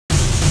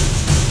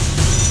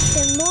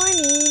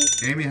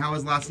Amy, how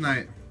was last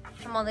night?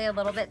 I'm only a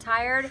little bit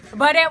tired,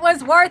 but it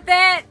was worth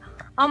it.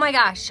 Oh my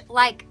gosh,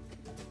 like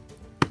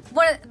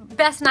one of the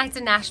best nights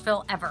in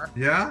Nashville ever.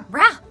 Yeah?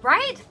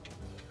 Right?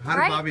 How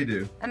did Bobby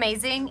do?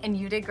 Amazing, and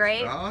you did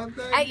great. Oh,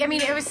 I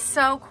mean, it was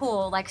so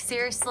cool. Like,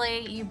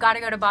 seriously, you've got to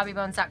go to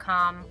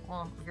bobbybones.com.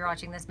 Well, if you're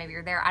watching this, maybe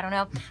you're there. I don't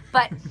know.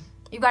 But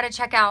you've got to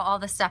check out all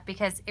the stuff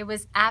because it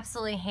was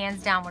absolutely,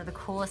 hands down, one of the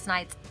coolest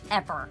nights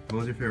ever. What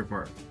was your favorite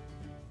part?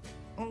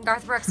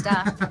 Garth Brooks,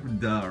 duh.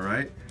 Duh,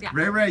 right? Yeah.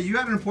 Ray, you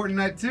had an important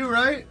night too,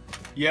 right?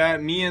 Yeah,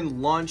 me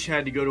and Lunch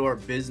had to go to our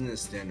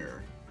business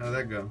dinner. How'd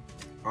that go?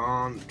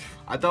 I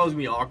thought it was gonna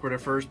be awkward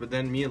at first, but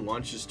then me and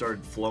Lunch just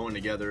started flowing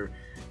together.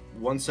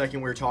 One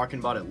second we were talking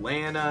about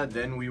Atlanta,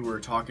 then we were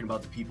talking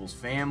about the people's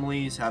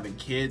families, having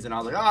kids, and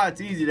I was like,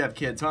 it's easy to have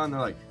kids, huh? And they're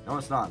like, no,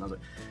 it's not. And I was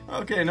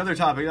like, okay, another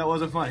topic, that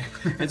wasn't funny.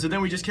 And so then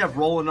we just kept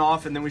rolling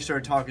off, and then we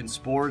started talking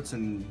sports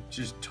and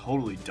just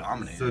totally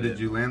dominated. So did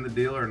you land the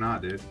deal or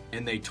not, dude?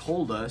 And they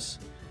told us,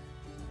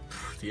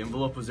 the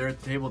envelope was there at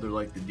the table, they're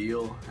like, the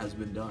deal has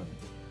been done.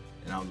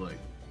 And I was like,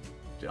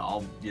 we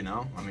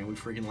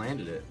freaking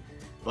landed it.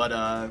 But,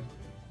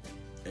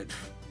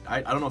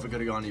 I don't know if it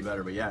could have gone any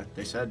better, but yeah,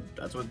 they said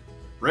that's what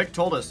Rick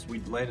told us. We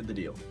landed the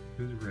deal.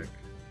 Who's Rick?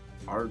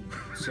 Our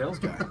sales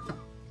guy.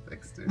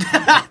 Thanks, dude.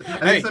 I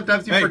think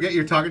sometimes you forget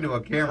you're talking to a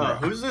camera.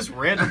 Who's this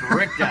random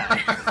Rick guy?